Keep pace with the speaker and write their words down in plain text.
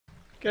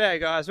G'day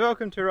guys,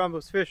 welcome to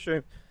Rumble's Fish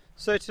Room.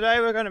 So today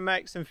we're going to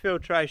make some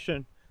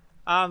filtration.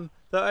 The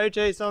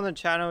OGs on the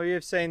channel,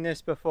 you've seen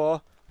this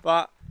before,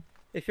 but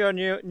if you're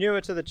newer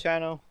to the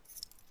channel,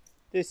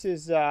 this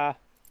is the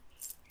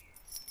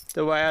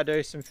way I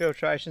do some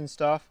filtration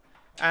stuff.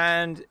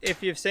 And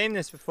if you've seen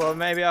this before,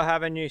 maybe I'll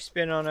have a new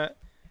spin on it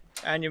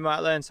and you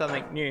might learn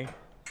something new.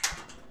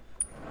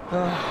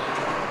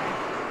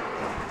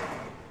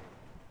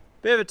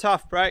 Bit of a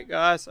tough break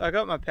guys, I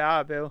got my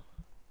power bill.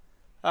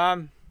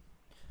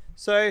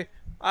 So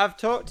I've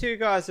talked to you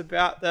guys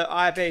about the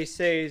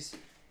IBCs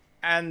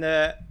and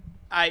the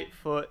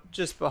 8-foot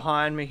just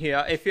behind me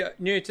here. If you're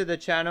new to the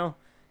channel,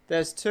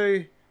 there's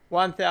two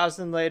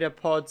 1,000 litre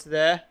pods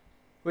there,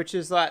 which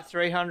is like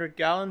 300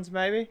 gallons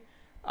maybe.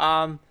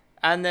 And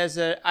there's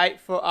an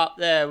 8-foot up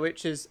there,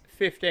 which is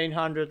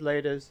 1,500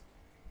 litres.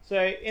 So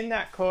in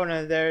that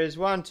corner there is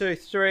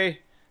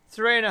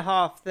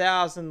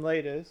 3,500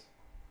 litres.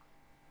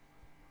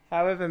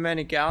 However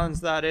many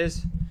gallons that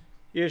is.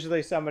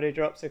 Usually somebody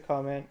drops a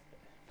comment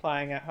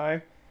playing at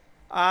home.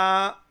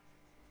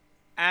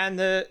 And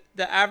the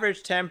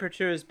average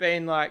temperature has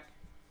been like,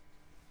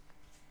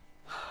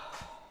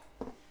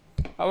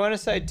 I want to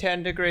say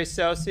 10 degrees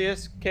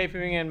Celsius,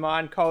 keeping in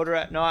mind colder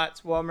at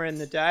nights, warmer in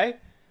the day.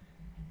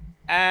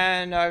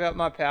 And I got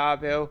my power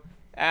bill,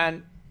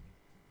 and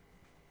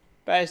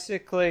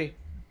basically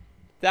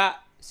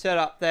that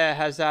setup there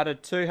has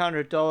added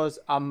 $200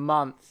 a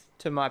month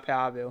to my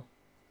power bill.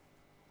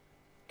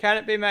 Can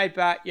it be made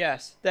back?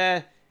 Yes.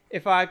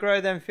 If I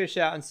grow them fish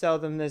out and sell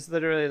them, there's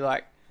literally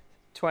like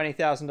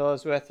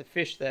 $20,000 worth of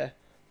fish there.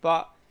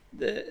 But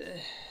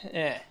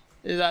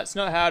that's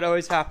not how it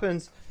always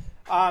happens.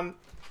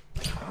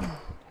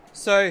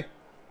 So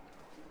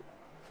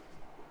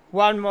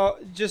one more,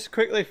 just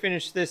quickly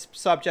finish this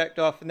subject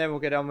off and then we'll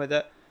get on with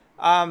it.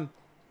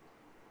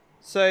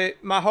 So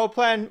my whole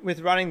plan with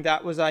running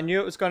that was I knew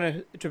it was going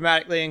to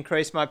dramatically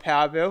increase my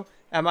power bill,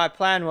 and my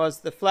plan was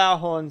the flower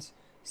horns,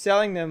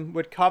 selling them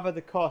would cover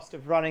the cost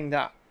of running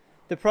that.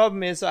 The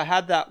problem is I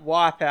had that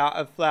wipeout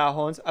of flower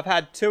horns. I've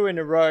had 2 in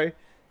a row,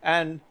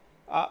 and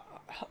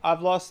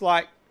I've lost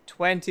like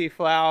 20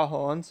 flower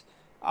horns,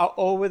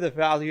 all with a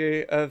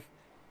value of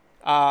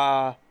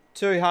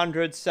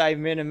 200 say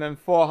minimum,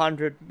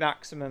 400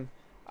 maximum.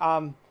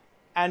 And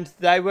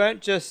they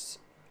weren't just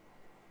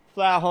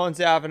flower horns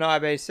out of an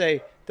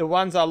IBC. The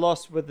ones I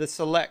lost were the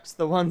selects,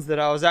 the ones that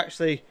I was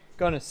actually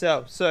going to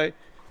sell. So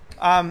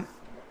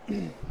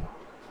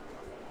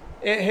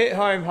it hit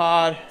home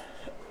hard,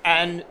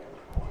 and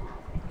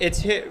it's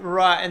hit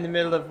right in the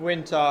middle of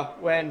winter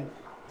when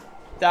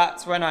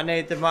that's when I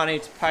need the money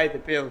to pay the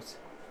bills.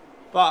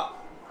 But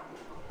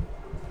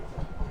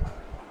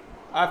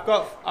I've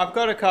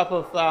got a couple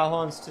of flower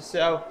horns to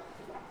sell.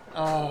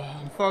 Oh,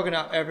 I'm fogging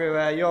up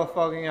everywhere. You're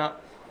fogging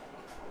up.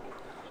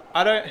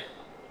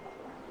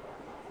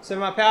 So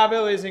my power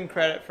bill is in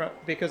credit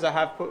because I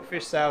have put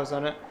fish sales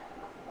on it.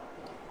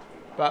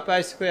 But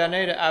basically I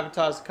need to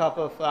advertise a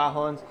couple of flower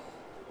horns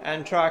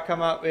and try to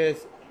come up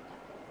with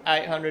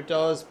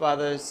 $800 by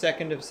the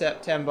 2nd of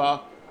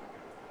September,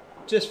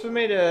 just for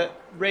me to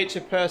reach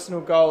a personal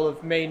goal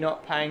of me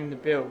not paying the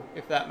bill,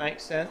 if that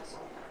makes sense.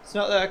 It's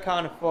not that I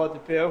can't afford the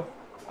bill.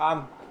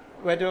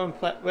 We're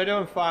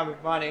doing fine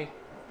with money,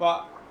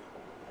 but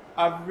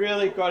I've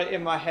really got it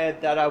in my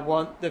head that I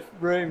want the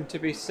room to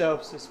be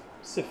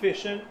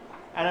self-sufficient,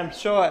 and I'm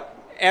sure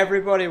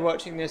everybody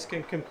watching this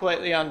can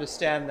completely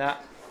understand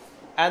that.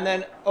 And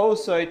then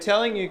also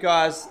telling you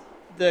guys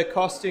the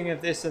costing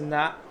of this and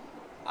that,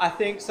 I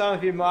think some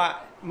of you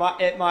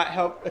might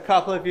help a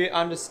couple of you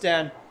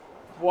understand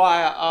why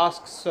I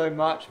ask so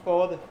much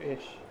for the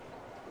fish,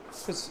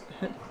 because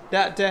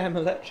that damn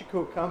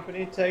electrical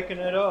company taking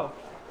it off.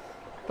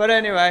 But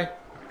anyway,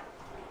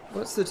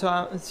 what's the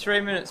time? It's 3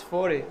 minutes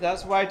 40.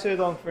 That's way too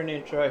long for an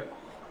intro.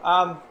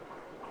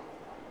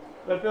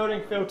 We're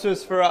building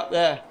filters for up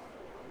there.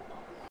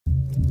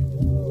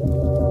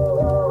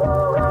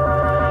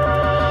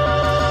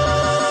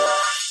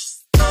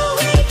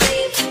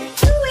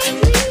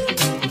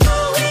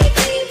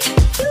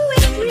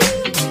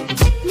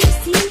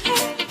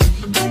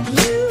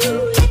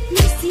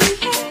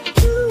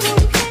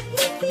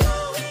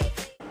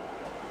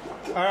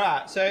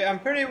 So I'm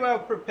pretty well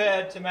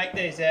prepared to make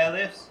these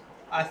airlifts.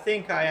 I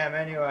think I am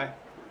anyway.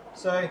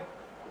 So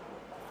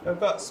we've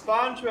got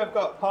sponge, we've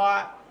got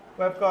pipe,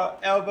 we've got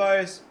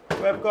elbows,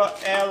 we've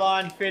got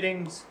airline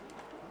fittings.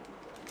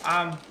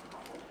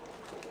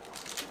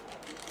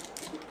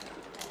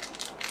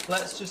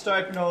 Let's just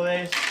open all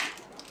these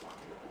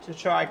to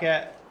try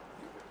get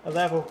a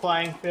level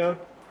playing field.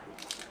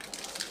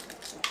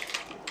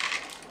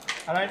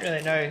 I don't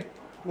really know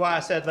why I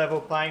said level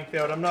playing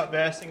field. I'm not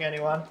versing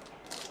anyone.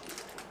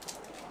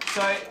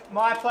 So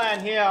my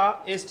plan here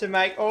is to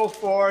make all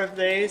 4 of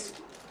these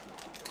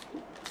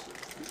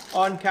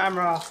on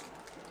camera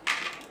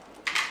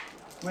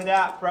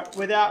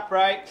without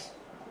breaks,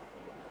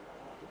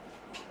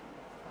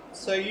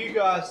 so you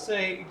guys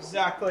see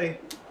exactly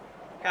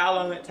how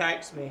long it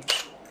takes me.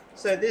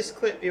 So this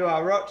clip you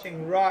are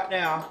watching right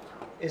now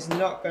is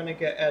not going to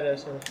get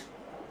edited.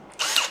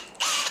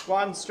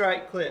 One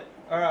straight clip.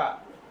 Alright.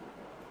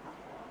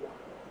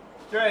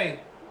 3.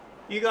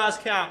 You guys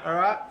count,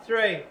 alright?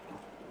 3,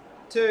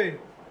 2,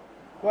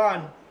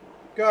 1,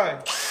 go.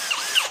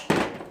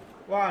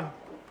 1,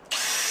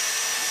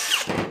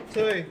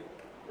 2,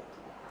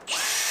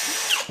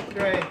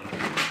 3,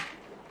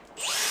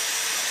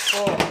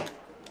 4.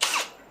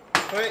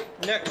 Wait,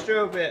 next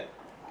drill bit.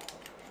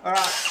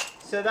 Alright,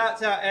 so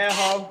that's our air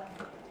hole.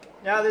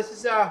 Now this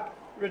is our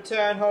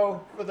return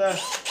hole for the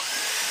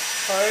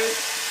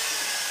hose.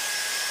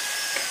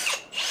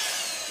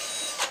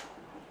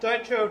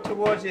 Don't drill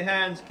towards your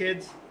hands,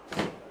 kids.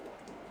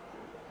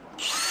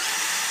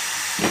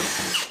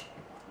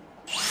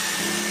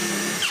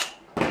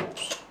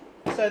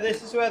 So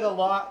this is where the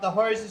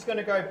hose is going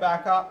to go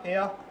back up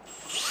here.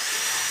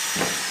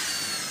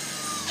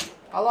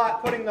 I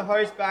like putting the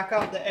hose back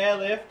up the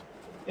airlift.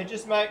 It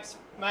just makes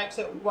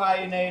it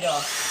way neater.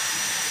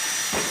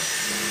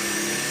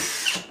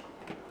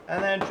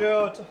 And then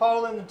drill a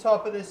hole in the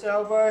top of this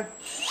elbow.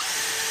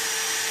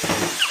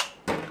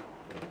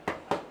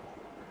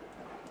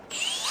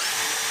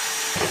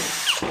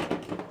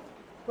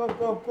 Boom,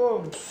 boom,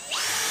 boom.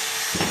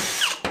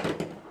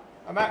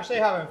 I'm actually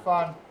having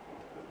fun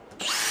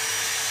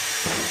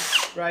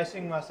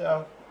racing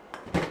myself.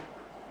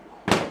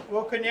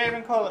 Well, can you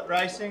even call it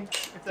racing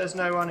if there's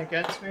no one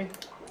against me?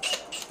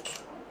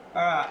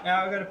 Alright,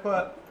 now we're going to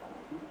put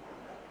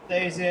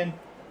these in.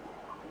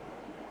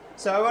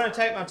 So I want to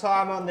take my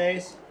time on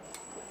these.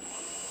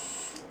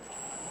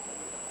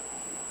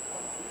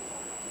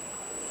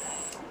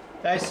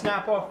 They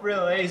snap off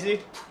real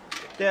easy.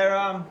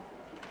 They're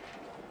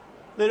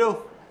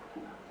little,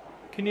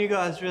 can you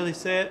guys really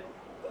see it?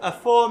 A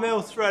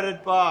 4mm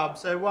threaded barb.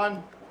 So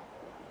one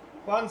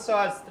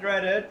side's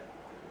threaded,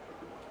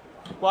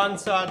 one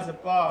side's a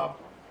barb.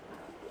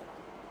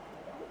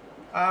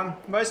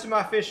 Most of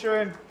my fish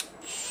room,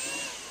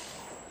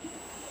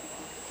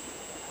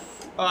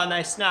 and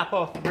they snap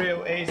off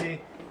real easy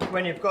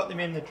when you've got them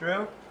in the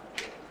drill.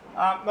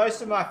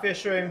 Most of my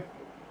fish room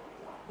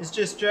is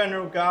just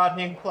general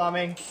gardening,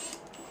 plumbing.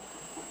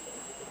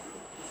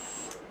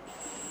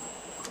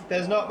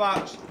 There's not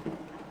much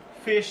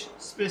fish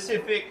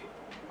specific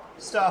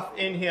stuff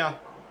in here.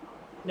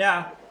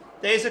 Now,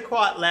 these are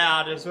quite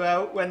loud as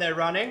well when they're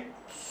running.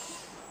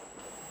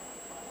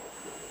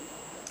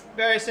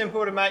 Very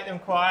simple to make them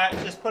quiet.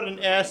 Just put an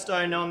air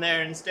stone on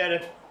there instead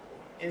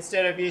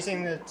of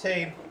using the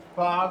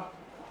T-barb.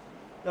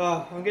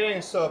 Oh, I'm getting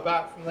a sore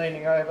back from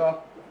leaning over.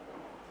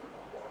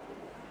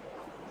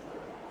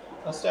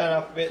 I'll stand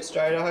up a bit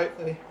straighter,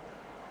 hopefully.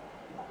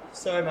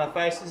 Sorry my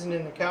face isn't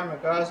in the camera,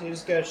 guys. You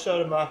just get a shot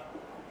of my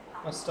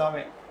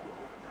stomach.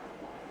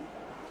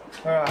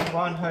 Alright,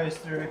 one hose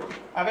through.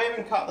 I've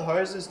even cut the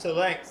hoses to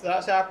length.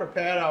 That's how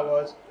prepared I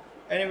was.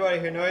 Anybody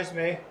who knows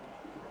me,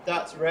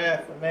 that's rare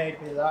for me to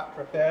be that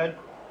prepared.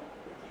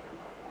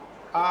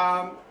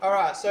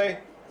 Alright, so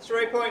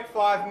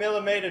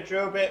 3.5mm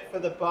drill bit for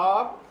the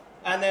barb,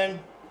 and then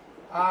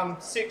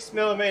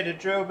 6mm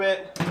drill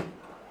bit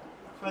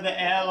for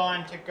the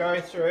airline to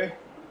go through.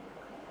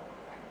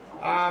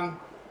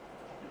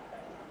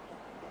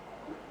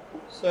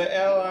 So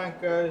airline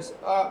goes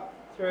up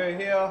through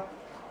here.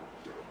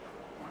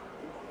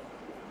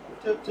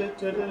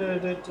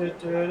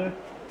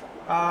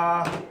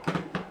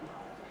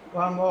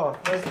 One more.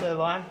 Where's the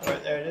line?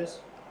 Right, there it is.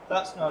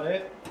 That's not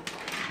it.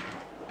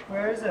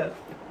 Where is it?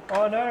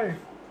 Oh no.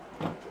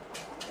 Oh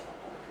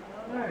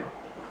no.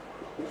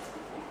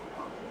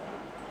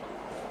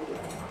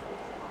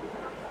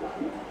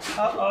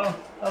 Uh-oh,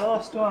 I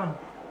lost one.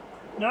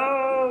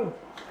 No!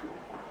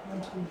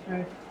 1, 2,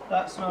 3.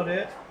 That's not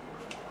it.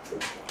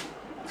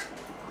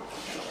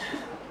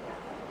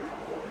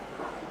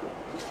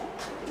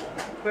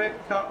 Quick,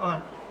 cut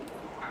one.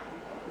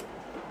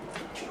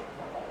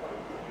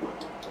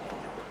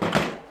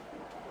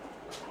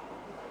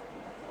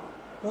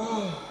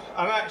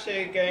 I'm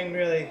actually getting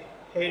really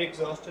heat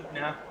exhausted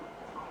now.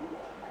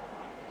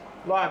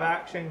 Live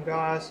action,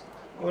 guys.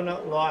 Well,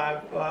 not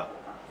live, but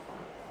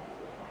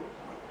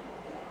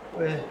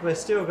we're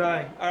still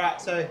going.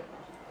 Alright, so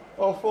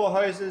all 4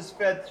 hoses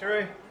fed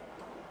through.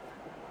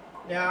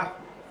 Now,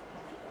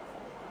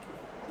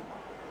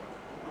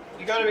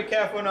 you got to be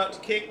careful not to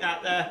kick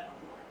that there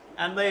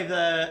and leave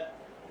a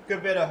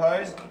good bit of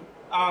hose.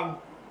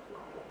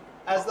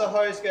 As the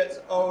hose gets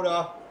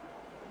older,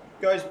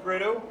 it goes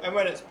brittle, and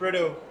when it's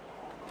brittle,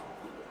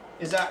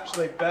 is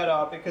actually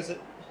better because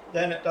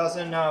then it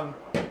doesn't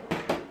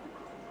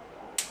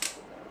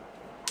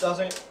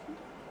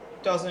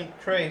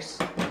crease.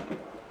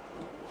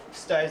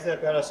 Stays there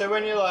better. So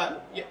when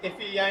if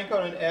you yank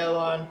on an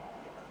airline,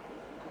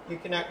 you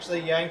can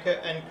actually yank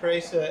it and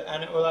crease it,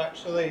 and it will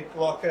actually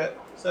block it.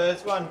 So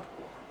that's one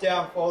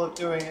downfall of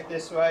doing it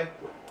this way.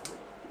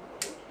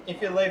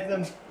 If you leave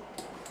them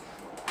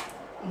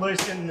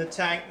loose in the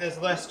tank, there's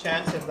less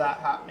chance of that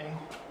happening.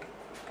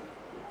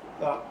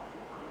 But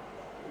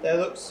they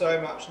look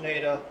so much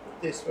neater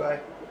this way.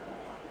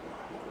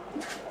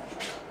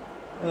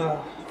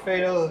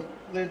 Feed all the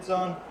lids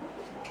on.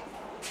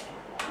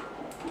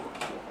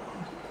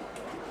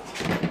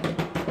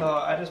 Oh,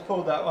 I just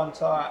pulled that one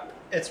tight.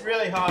 It's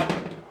really hard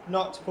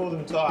not to pull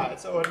them tight.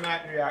 It's an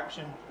automatic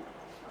reaction.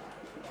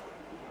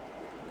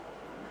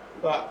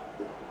 But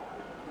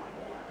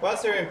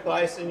once they're in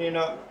place and you're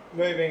not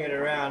moving it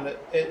around,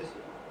 you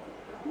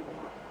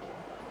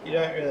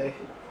don't really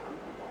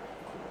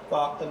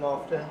bark them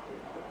often.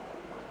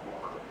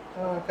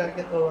 Oh, I gotta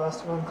get the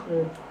last one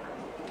through.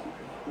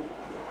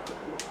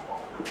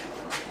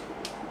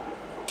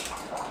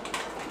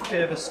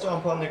 Bit of a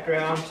stomp on the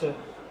ground to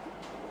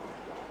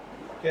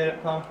get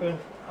it pumping.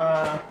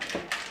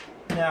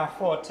 Now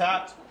for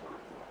tapped.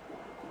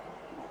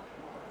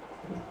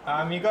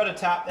 You got to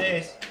tap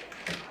these.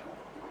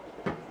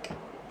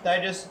 They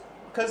just,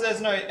 because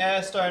there's no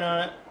air stone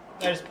on it,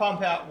 they just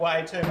pump out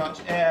way too much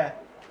air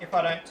if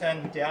I don't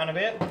turn them down a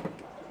bit.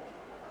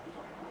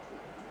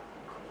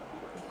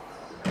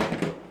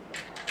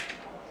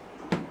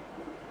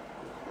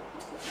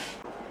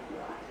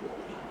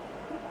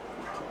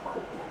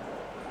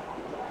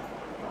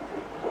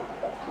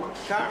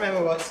 Can't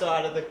remember what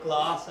side of the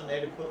glass I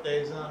need to put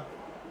these on.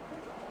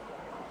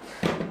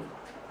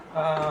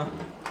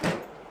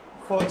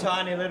 4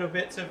 tiny little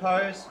bits of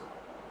hose.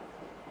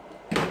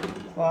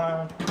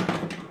 1,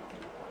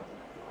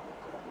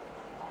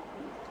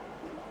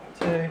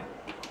 2,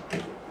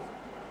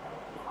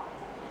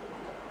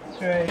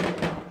 3,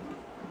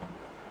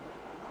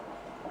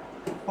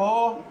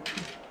 4,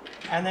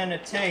 and then a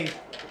T.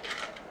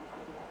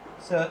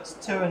 So it's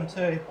 2 and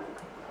 2.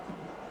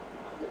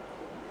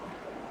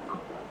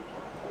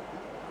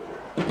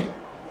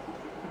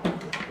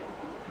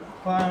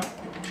 One.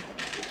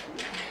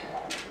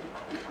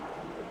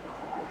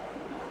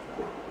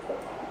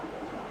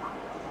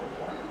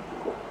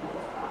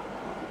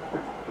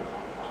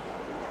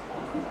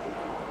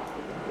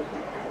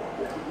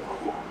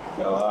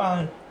 Go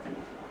on.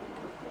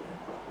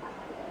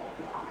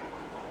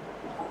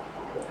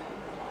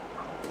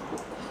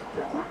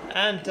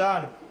 And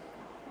done.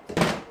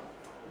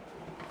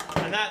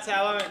 And that's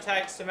how long it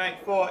takes to make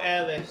 4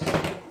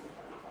 airlifts.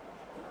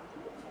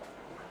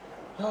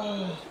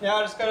 Now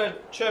I just got to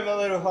trim a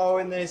little hole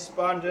in these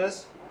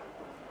sponges.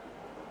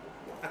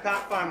 I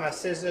can't find my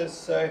scissors,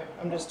 so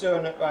I'm just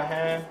doing it by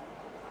hand.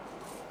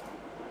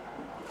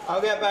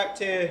 I'll get back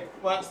to you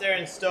once they're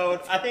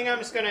installed. I think I'm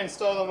just going to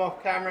install them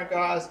off camera,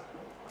 guys,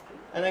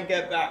 and then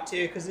get back to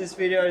you, because this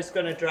video is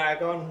going to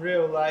drag on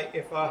real late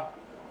if I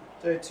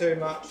do too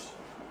much.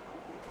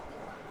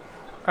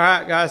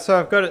 Alright guys, so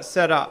I've got it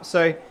set up.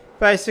 So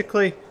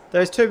basically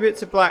those 2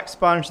 bits of black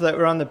sponge that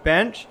were on the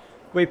bench,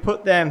 we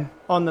put them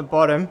on the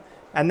bottom,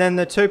 and then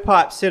the 2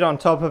 pipes sit on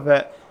top of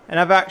it. And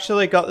I've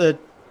actually got the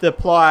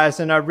pliers,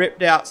 and I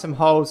ripped out some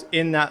holes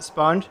in that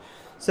sponge.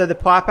 So the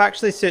pipe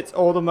actually sits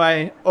all the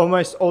way,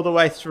 almost all the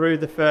way through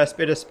the first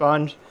bit of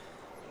sponge.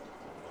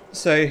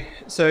 So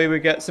we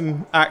get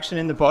some action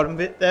in the bottom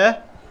bit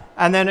there.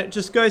 And then it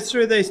just goes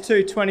through these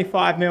 2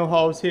 25mm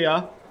holes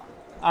here.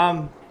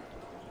 And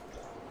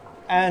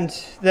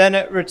then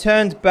it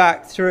returns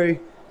back through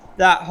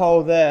that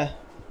hole there.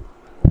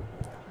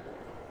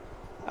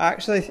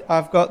 Actually,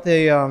 I've got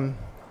this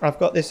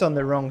on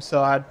the wrong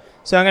side,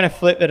 so I'm going to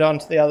flip it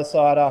onto the other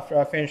side after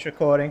I finish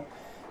recording.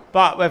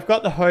 But we've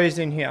got the hose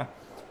in here.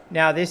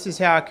 Now this is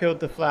how I killed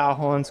the flower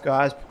horns,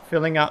 guys,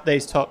 filling up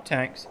these top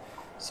tanks.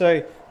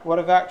 So what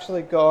I've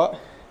actually got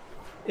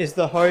is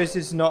the hose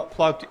is not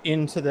plugged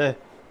into the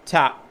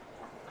tap.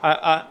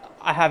 I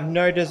have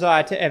no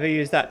desire to ever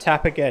use that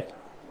tap again.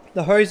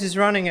 The hose is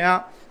running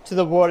out to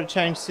the water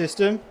change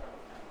system,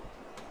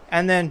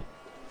 and then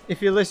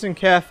if you listen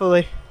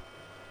carefully,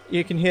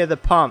 you can hear the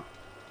pump.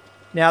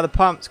 Now the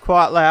pump's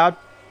quite loud,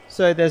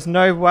 so there's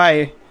no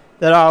way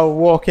that I'll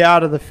walk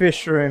out of the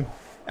fish room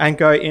and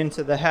go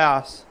into the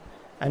house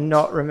and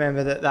not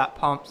remember that that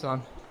pump's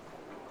on.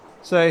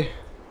 So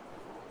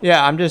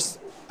yeah, I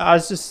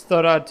just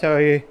thought I'd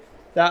tell you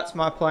that's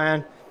my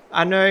plan.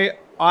 I know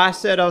I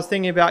said I was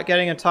thinking about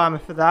getting a timer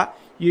for that.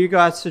 You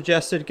guys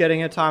suggested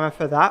getting a timer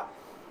for that.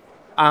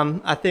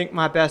 I think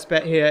my best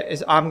bet here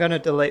is I'm going to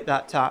delete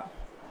that tap.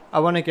 I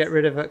want to get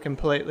rid of it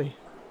completely.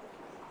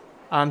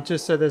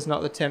 Just so there's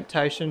not the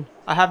temptation.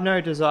 I have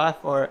no desire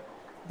for it.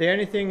 The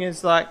only thing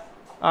is like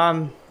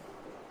high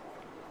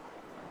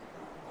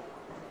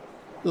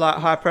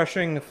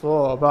pressuring the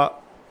floor,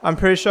 but I'm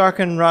pretty sure I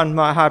can run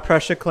my high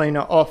pressure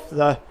cleaner off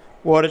the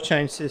water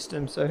change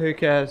system, so who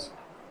cares.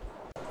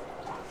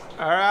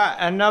 Alright,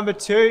 and number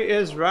 2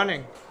 is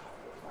running.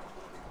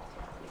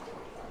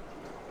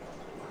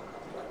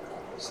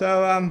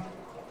 So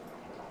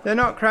they're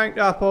not cranked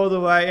up all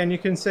the way, and you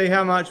can see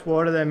how much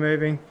water they're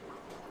moving.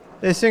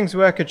 These things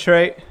work a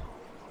treat.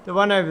 The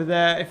one over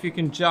there, if you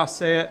can just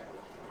see it,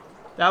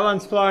 that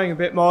one's flowing a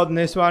bit more than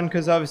this one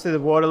because obviously the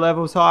water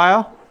level's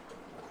higher.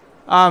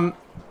 While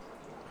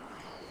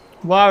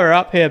we're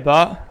up here,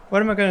 but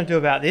what am I going to do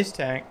about this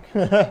tank?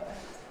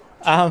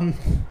 I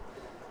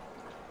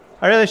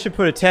really should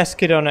put a test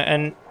kit on it,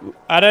 and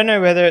I don't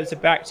know whether it's a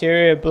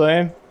bacteria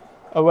bloom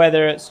or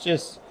whether it's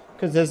just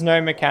because there's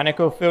no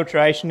mechanical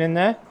filtration in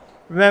there.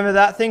 Remember,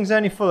 that thing's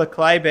only full of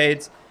clay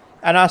beads,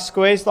 And I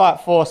squeezed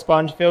like 4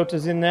 sponge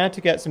filters in there to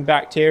get some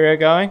bacteria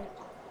going.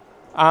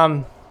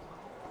 I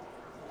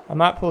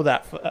might pull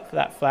that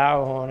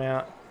flower horn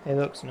out. It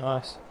looks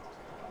nice.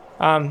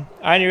 I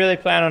only really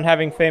plan on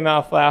having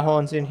female flower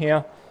horns in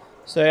here.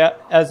 So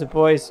as the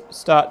boys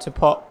start to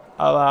pop,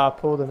 I'll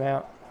pull them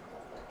out.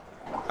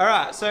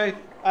 Alright, so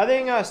I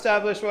think I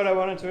established what I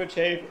wanted to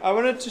achieve. I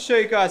wanted to show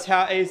you guys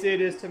how easy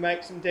it is to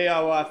make some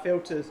DIY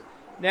filters.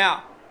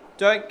 Now,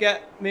 don't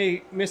get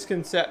me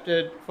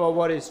misconcepted for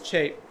what is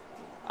cheap.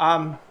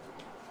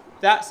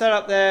 That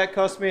setup there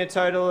cost me a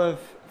total of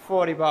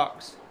 40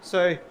 bucks.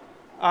 So,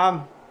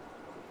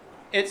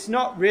 it's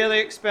not really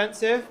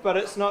expensive, but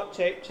it's not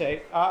cheap.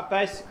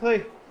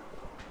 Basically,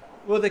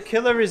 well, the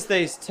killer is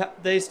these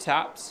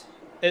taps.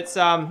 It's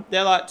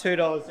they're like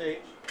 $2 each.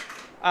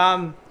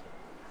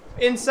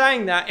 In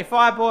saying that, if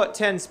I bought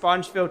 10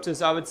 sponge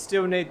filters, I would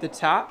still need the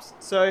taps.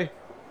 So,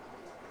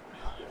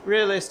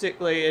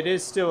 realistically, it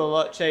is still a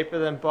lot cheaper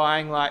than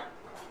buying like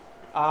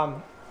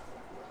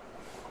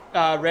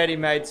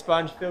ready-made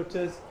sponge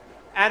filters,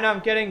 and I'm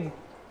getting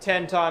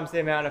 10 times the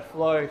amount of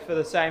flow for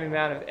the same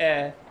amount of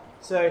air.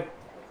 So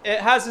it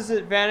has its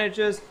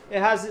advantages,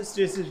 it has its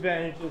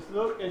disadvantages.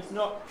 Look, it's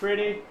not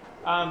pretty,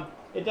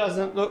 it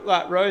doesn't look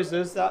like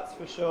roses, that's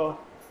for sure,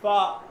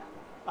 but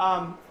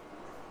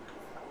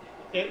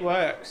it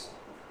works.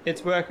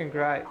 It's working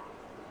great.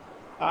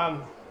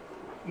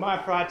 My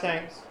fry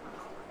tanks,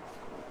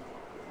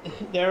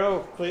 they're all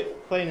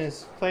clean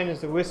as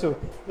a whistle.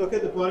 Look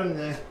at the bottom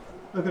there.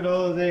 Look at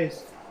all of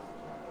these.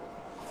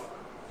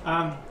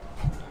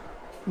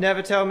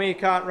 Never tell me you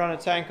can't run a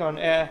tank on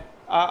air.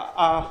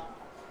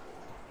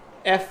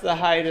 F the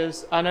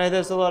haters. I know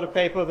there's a lot of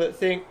people that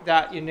think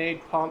that you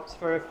need pumps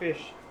for a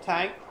fish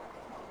tank.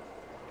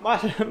 My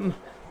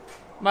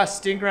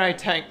Stingray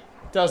tank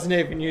doesn't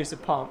even use a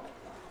pump.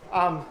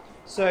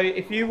 So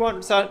if you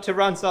want to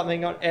run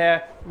something on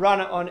air, run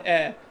it on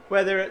air.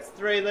 Whether it's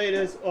 3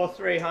 litres or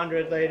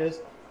 300 litres.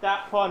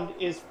 That pond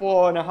is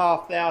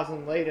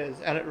 4,500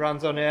 litres and it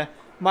runs on air.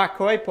 My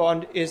koi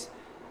pond is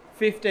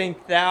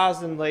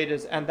 15,000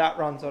 litres and that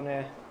runs on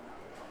air.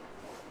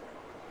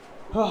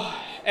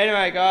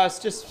 Anyway guys,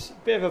 just a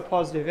bit of a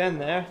positive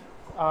end there.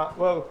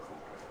 Well,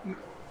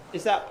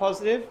 is that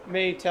positive?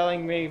 Me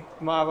telling me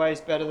my way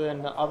is better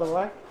than the other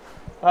way?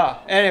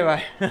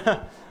 Anyway,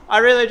 I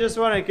really just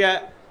want to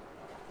get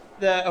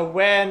the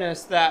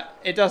awareness that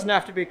it doesn't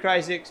have to be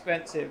crazy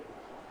expensive.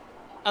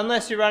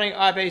 Unless you're running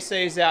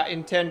IBCs out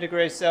in 10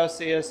 degrees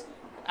Celsius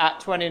at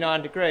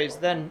 29 degrees,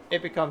 then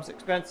it becomes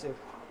expensive.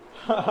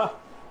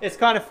 It's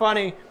kind of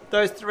funny,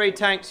 those 3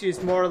 tanks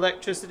use more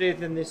electricity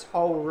than this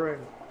whole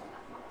room.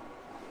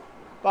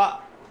 But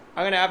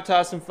I'm going to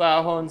advertise some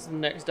flower horns in the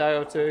next day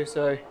or two,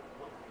 so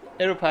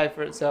it'll pay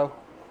for itself.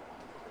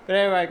 But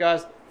anyway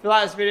guys, if you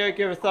like this video,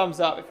 give it a thumbs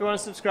up. If you want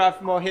to subscribe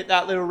for more, hit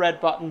that little red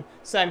button,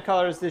 same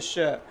colour as this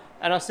shirt.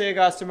 And I'll see you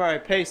guys tomorrow.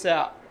 Peace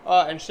out.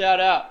 Oh, and shout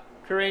out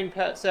Korean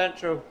Pet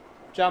Central.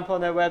 Jump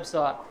on their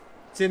website.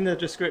 It's in the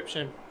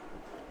description.